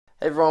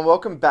Hey everyone,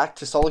 welcome back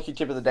to Solo Queue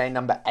Tip of the Day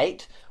number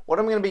 8. What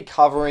I'm going to be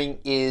covering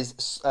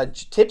is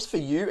tips for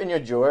you and your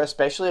duo,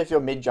 especially if you're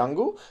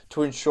mid-jungle,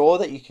 to ensure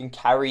that you can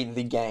carry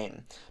the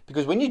game.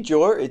 Because when you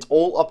duo, it's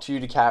all up to you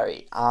to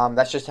carry.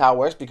 That's just how it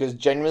works, because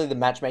generally the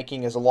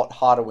matchmaking is a lot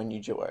harder when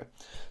you duo.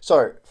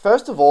 So,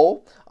 first of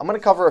all, I'm going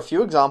to cover a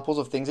few examples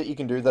of things that you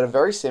can do that are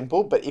very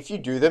simple, but if you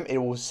do them, it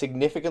will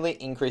significantly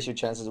increase your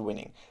chances of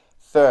winning.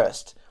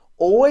 First,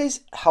 always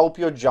help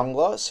your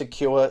jungler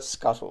secure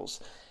scuttles.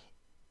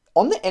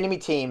 On the enemy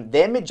team,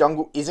 their mid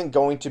jungle isn't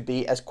going to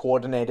be as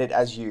coordinated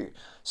as you.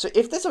 So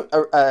if there's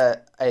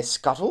a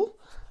scuttle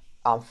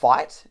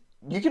fight,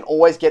 you can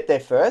always get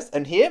there first.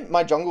 And here,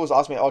 my jungle was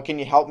asking me, oh, can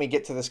you help me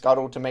get to the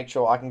scuttle to make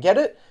sure I can get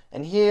it?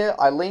 And here,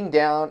 I lean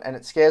down and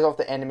it scares off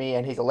the enemy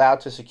and he's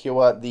allowed to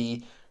secure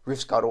the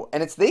rift scuttle.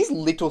 And it's these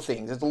little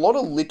things. There's a lot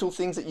of little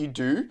things that you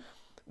do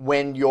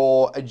when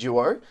you're a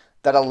duo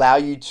that allow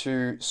you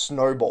to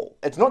snowball.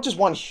 It's not just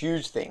one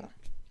huge thing.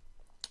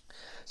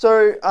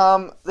 So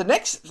the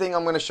next thing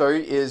I'm going to show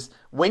you is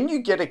when you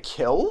get a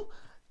kill,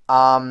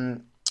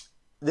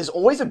 there's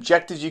always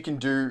objectives you can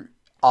do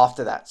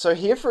after that. So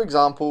here, for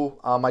example,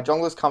 my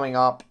jungler's coming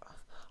up,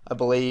 I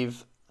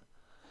believe,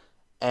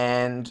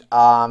 and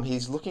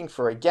he's looking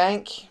for a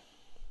gank.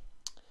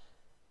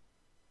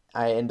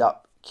 I end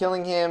up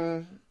killing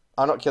him.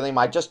 I'm not killing him,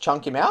 I just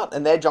chunk him out,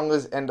 and their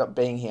junglers end up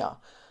being here.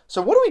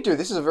 So what do we do?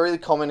 This is a very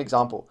common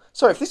example.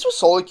 So if this was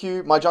solo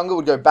queue, my jungler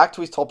would go back to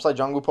his topside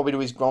jungle, probably to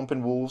his Gromp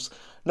and Wolves.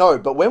 No,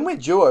 but when we're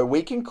duo,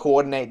 we can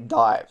coordinate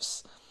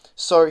dives.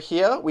 So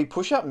here, we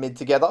push out mid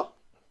together,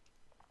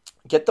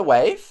 get the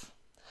wave,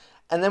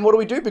 and then what do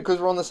we do?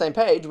 Because we're on the same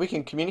page, we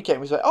can communicate.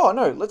 We say, oh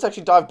no, let's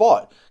actually dive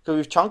bot. Because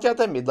we've chunked out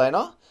their mid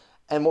laner,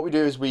 and what we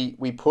do is we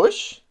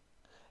push,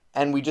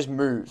 and we just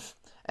move.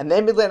 And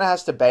their mid laner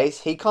has to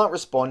base, he can't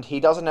respond, he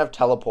doesn't have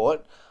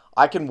teleport,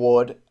 I can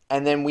ward,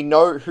 and then we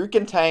know who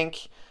can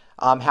tank,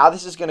 how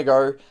this is going to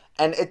go,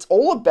 and it's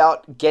all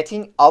about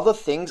getting other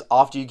things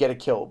after you get a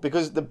kill.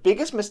 Because the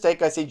biggest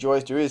mistake I see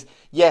duos do is,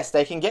 yes,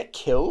 they can get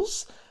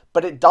kills,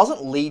 but it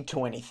doesn't lead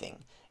to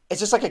anything.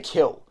 It's just like a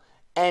kill.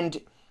 And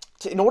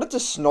in order to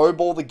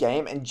snowball the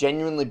game and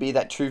genuinely be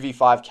that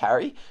 2v5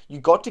 carry, you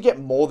got to get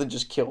more than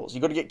just kills.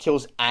 You got to get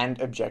kills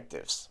and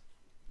objectives.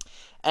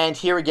 And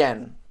here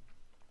again,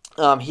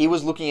 he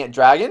was looking at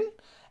Dragon,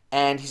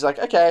 and he's like,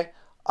 okay,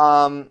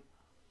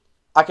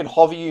 I can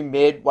hover you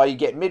mid while you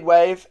get mid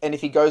wave, and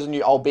if he goes on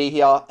you, I'll be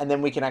here, and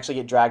then we can actually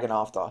get Dragon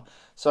after.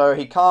 So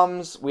he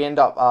comes, we end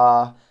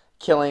up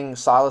killing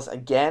Sylas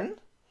again,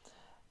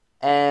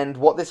 and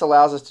what this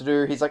allows us to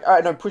do, he's like,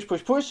 alright, no, push,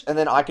 push, push, and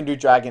then I can do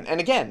Dragon. And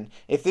again,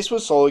 if this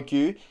was solo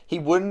queue, he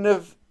wouldn't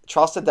have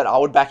trusted that I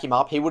would back him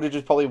up. He would have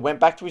just probably went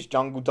back to his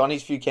jungle, done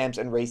his few camps,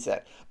 and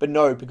reset. But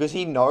no, because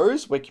he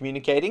knows we're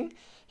communicating,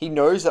 he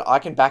knows that I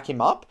can back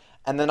him up,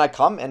 and then I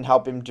come and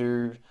help him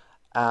do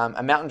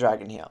a Mountain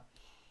Dragon here.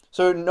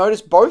 So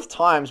notice both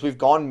times we've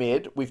gone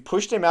mid, we've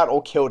pushed him out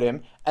or killed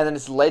him, and then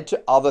it's led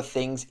to other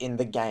things in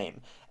the game.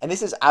 And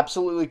this is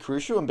absolutely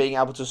crucial in being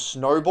able to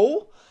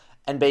snowball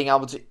and being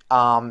able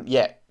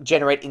to,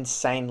 generate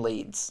insane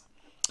leads.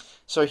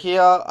 So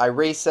here, I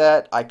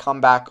reset, I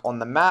come back on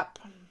the map,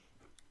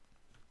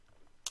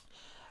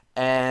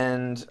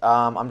 and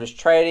I'm just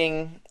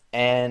trading,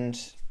 and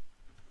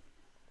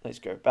let's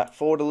go back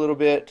forward a little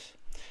bit.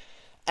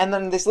 And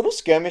then this little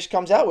skirmish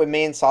comes out where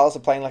me and Sylas are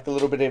playing like a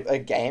little bit of a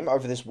game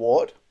over this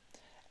ward.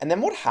 And then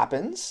what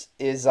happens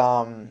is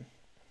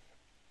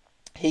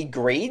he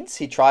greeds.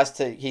 He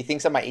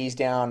thinks that my E's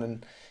down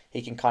and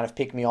he can kind of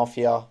pick me off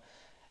here.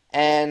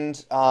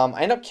 And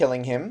I end up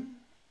killing him.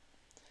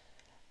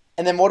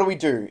 And then what do we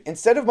do?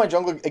 Instead of my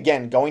jungler,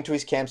 again, going to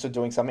his camps or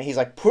doing something, he's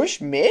like, push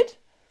mid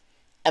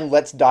and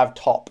let's dive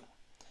top.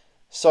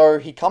 So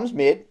he comes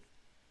mid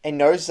and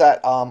knows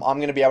that I'm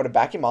going to be able to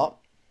back him up.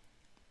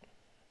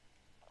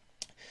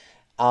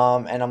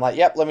 And I'm like,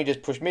 yep, let me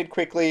just push mid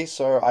quickly.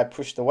 So I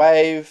push the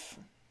wave.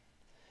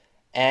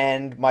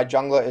 And my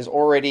jungler is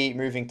already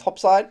moving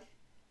topside.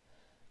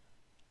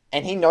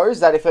 And he knows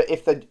that if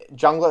the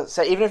jungler,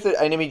 say even if the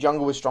enemy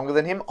jungler was stronger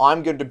than him,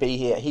 I'm going to be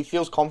here. He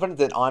feels confident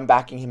that I'm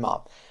backing him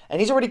up.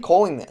 And he's already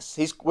calling this.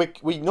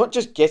 We're not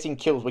just getting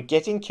kills. We're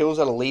getting kills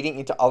that are leading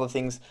into other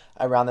things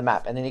around the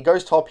map. And then he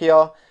goes top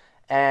here.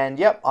 And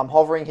yep, I'm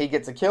hovering. He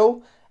gets a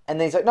kill. And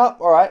then he's like, no,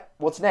 alright,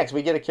 what's next?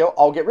 We get a kill,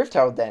 I'll get Rift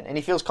Herald then. And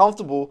he feels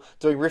comfortable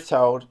doing Rift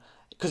Herald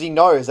because he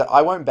knows that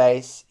I won't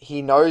base.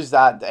 He knows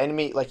that the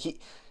enemy,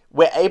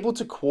 we're able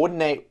to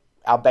coordinate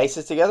our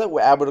bases together.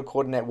 We're able to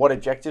coordinate what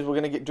objectives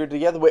we're going to do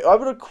together. We're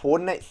able to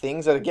coordinate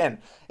things that, again,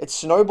 it's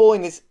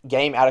snowballing this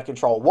game out of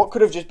control. What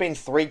could have just been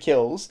 3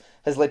 kills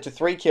has led to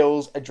 3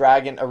 kills, a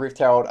Dragon, a Rift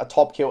Herald, a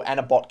top kill, and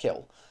a bot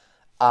kill,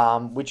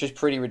 which is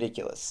pretty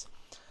ridiculous.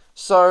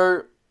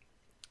 So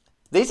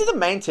these are the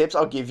main tips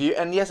I'll give you,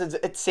 and yes,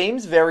 it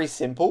seems very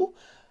simple,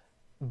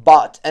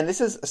 but, and this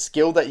is a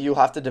skill that you'll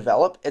have to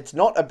develop, it's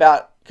not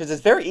about, because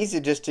it's very easy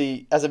just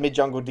to, as a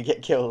mid-jungle, to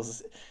get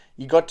kills.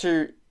 You got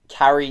to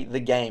carry the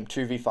game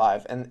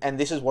 2v5, and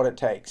this is what it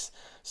takes.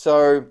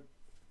 So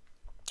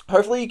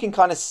hopefully you can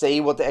kind of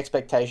see what the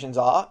expectations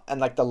are and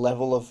like the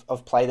level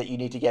of play that you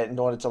need to get in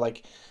order to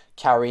like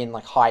carry in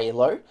like high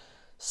elo.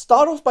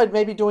 Start off by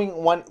maybe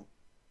doing one,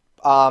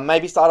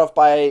 maybe start off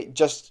by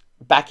just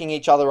backing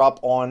each other up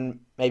on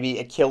maybe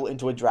a kill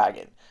into a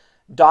dragon.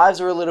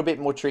 Dives are a little bit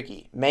more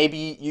tricky.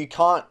 Maybe you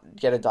can't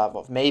get a dive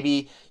off.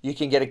 Maybe you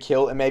can get a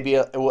kill and maybe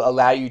it will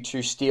allow you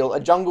to steal a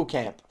jungle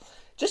camp.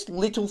 Just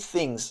little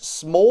things,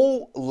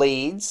 small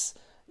leads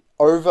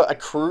over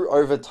accrue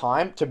over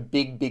time to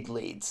big, big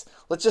leads.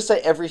 Let's just say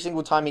every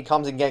single time he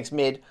comes and ganks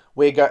mid,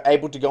 we're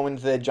able to go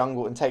into their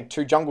jungle and take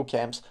 2 jungle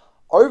camps.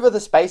 Over the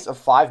space of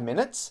 5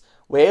 minutes,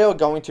 we're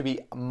going to be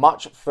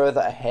much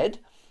further ahead.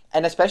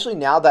 And especially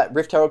now that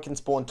Rift Herald can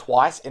spawn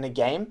twice in a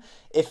game,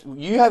 if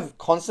you have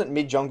constant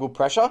mid-jungle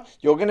pressure,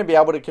 you're going to be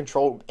able to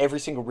control every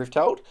single Rift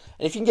Herald.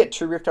 And if you can get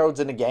 2 Rift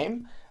Heralds in a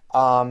game,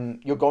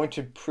 you're going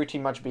to pretty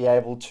much be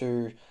able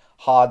to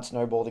hard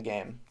snowball the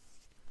game.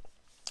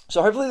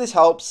 So hopefully this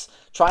helps.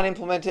 Try and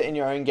implement it in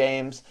your own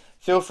games.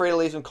 Feel free to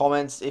leave some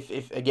comments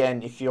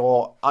if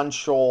you're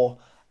unsure,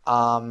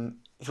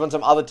 if you want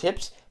some other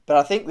tips. But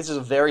I think this is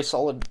a very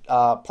solid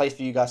place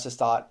for you guys to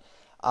start.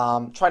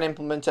 Try and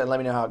implement it and let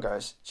me know how it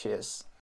goes. Cheers.